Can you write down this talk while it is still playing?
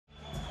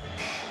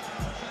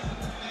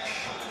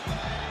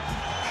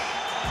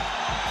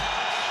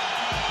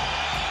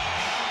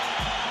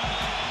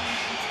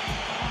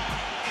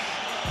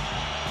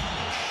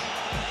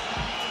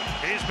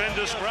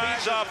Lennon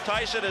describes off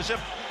Tyson as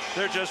if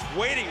they're just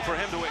waiting for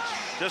him to,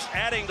 just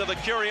adding to the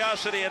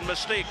curiosity and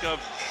mystique of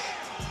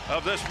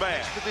this man.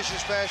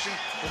 Expeditious fashion,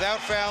 without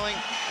fouling,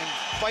 and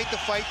fight the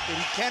fight that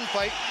he can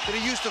fight, that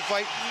he used to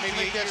fight. Maybe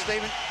make that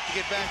statement to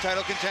get back in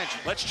title contention.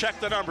 Let's check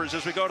the numbers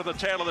as we go to the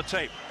tail of the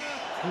tape.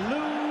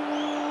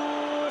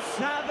 Lou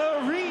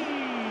Savarese.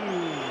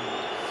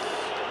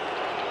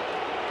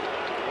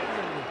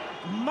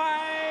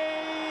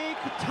 Mike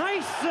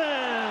Tyson.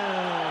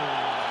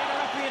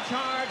 Referee in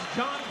charge,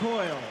 John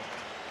Coyle.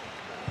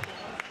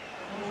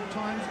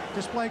 Times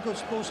display good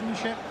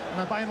sportsmanship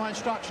and obey my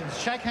instructions.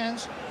 Shake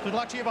hands. Good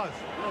luck to you both.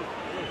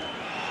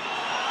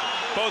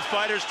 Both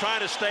fighters trying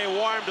to stay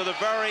warm to the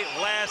very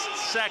last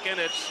second.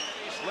 It's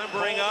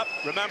limbering up.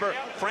 Remember,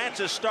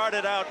 Francis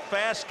started out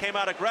fast, came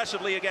out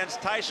aggressively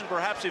against Tyson.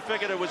 Perhaps he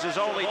figured it was his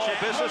only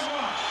business.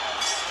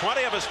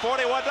 20 of his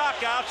 41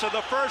 knockouts in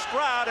the first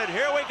round, and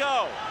here we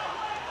go.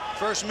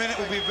 First minute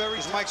will be very.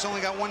 Mike's only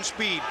got one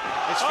speed.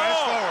 It's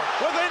fast forward.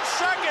 Within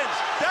seconds,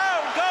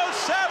 down goes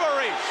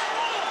Savarese.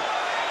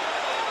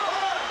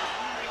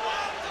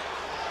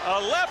 A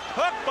left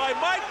hook by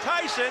Mike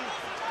Tyson,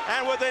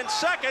 and within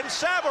seconds,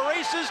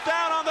 Savarese is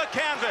down on the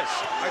canvas.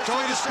 I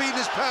told you the speed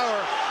and his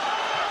power.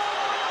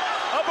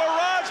 A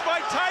barrage by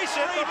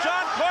Tyson.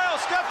 John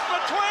Coyle steps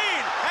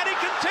between, and he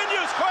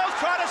continues. Coyle's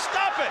trying to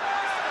stop it.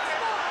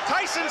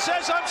 Tyson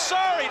says, I'm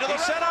sorry. He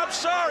said, I'm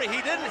sorry.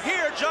 He didn't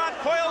hear John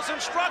Coyle's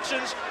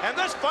instructions, and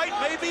this fight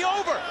may be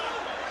over.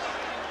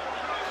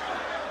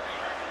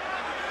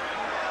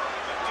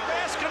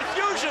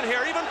 Confusion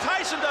here. Even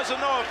Tyson doesn't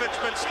know if it's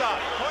been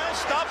stopped. Coyle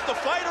stops the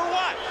fight or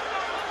what?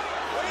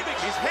 Waving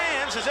his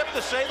hands as if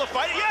to say the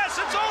fight. Yes,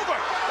 it's over.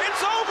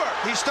 It's over.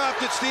 He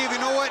stopped it, Steve. You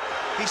know what?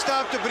 He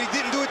stopped it, but he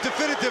didn't do it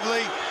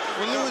definitively.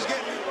 When Lou was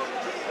getting...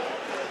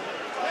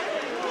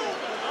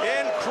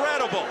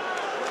 Incredible.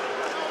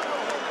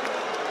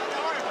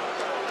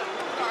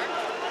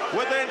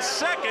 Within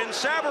seconds,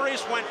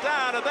 Savarese went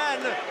down, and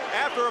then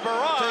after a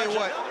barrage... I'll tell you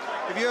what,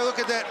 if you ever look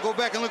at that, go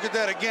back and look at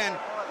that again.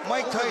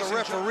 Mike Tyson, the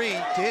referee,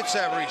 to hit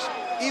Savarese.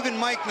 Even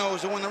Mike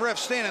knows that when the ref's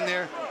standing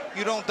there,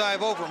 you don't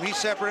dive over him. He's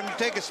separate him. You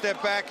take a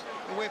step back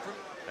and wait for him.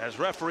 As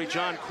referee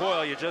John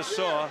Coyle, you just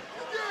saw,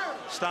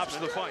 stops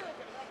the fight.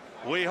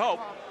 We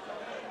hope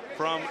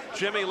from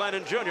Jimmy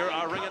Lennon Jr.,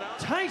 our ring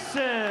announcer.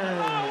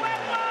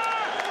 Tyson.